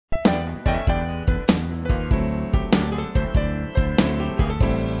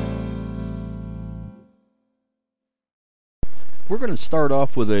We're going to start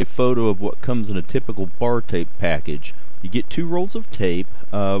off with a photo of what comes in a typical bar tape package. You get 2 rolls of tape,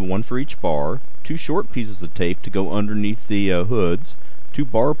 one for each bar, 2 short pieces of tape to go underneath the hoods, 2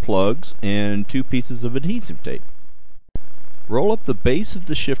 bar plugs, and 2 pieces of adhesive tape. Roll up the base of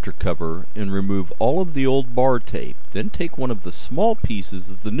the shifter cover and remove all of the old bar tape. Then take one of the small pieces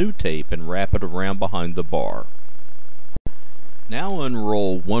of the new tape and wrap it around behind the bar. Now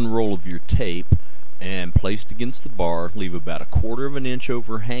unroll 1 roll of your tape and placed against the bar, leave about 1/4 of an inch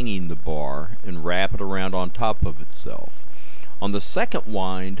overhanging the bar and wrap it around on top of itself. On the second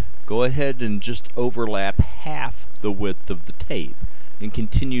wind, go ahead and just overlap half the width of the tape and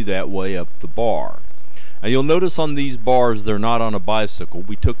continue that way up the bar. Now you'll notice on these bars they're not on a bicycle.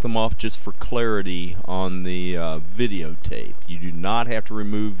 We took them off just for clarity on the videotape. You do not have to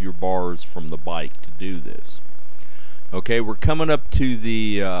remove your bars from the bike to do this. Okay, we're coming up to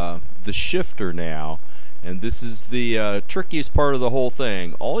the shifter now, and this is the trickiest part of the whole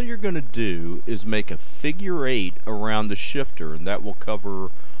thing. All you're going to do is make a figure 8 around the shifter, and that will cover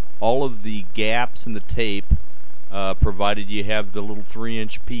all of the gaps in the tape, provided you have the little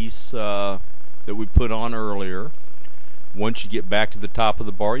 3-inch piece that we put on earlier. Once you get back to the top of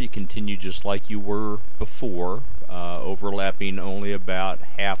the bar, you continue just like you were before, overlapping only about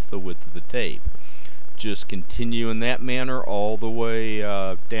half the width of the tape. Just continue in that manner all the way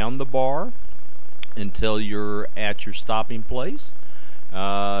down the bar until you're at your stopping place.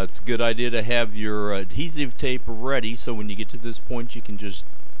 It's a good idea to have your adhesive tape ready, so when you get to this point you can just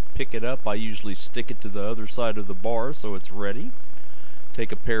pick it up. I usually stick it to the other side of the bar so it's ready.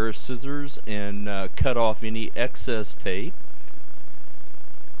 Take a pair of scissors and cut off any excess tape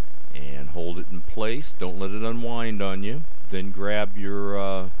and hold it in place. Don't let it unwind on you. Then grab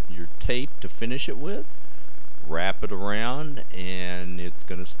your tape to finish it with, wrap it around, and it's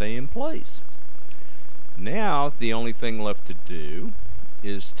going to stay in place. Now the only thing left to do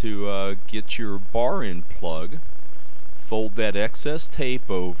is to get your bar in plug, fold that excess tape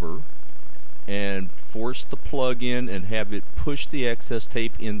over, and force the plug in and have it push the excess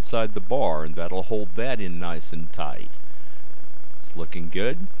tape inside the bar, and that'll hold that in nice and tight. It's looking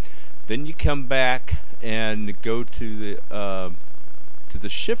good. Then you come back and go to the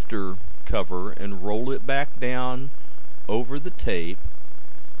shifter cover and roll it back down over the tape,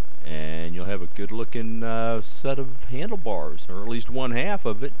 and you'll have a good looking set of handlebars, or at least 1/2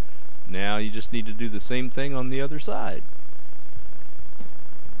 of it. Now you just need to do the same thing on the other side.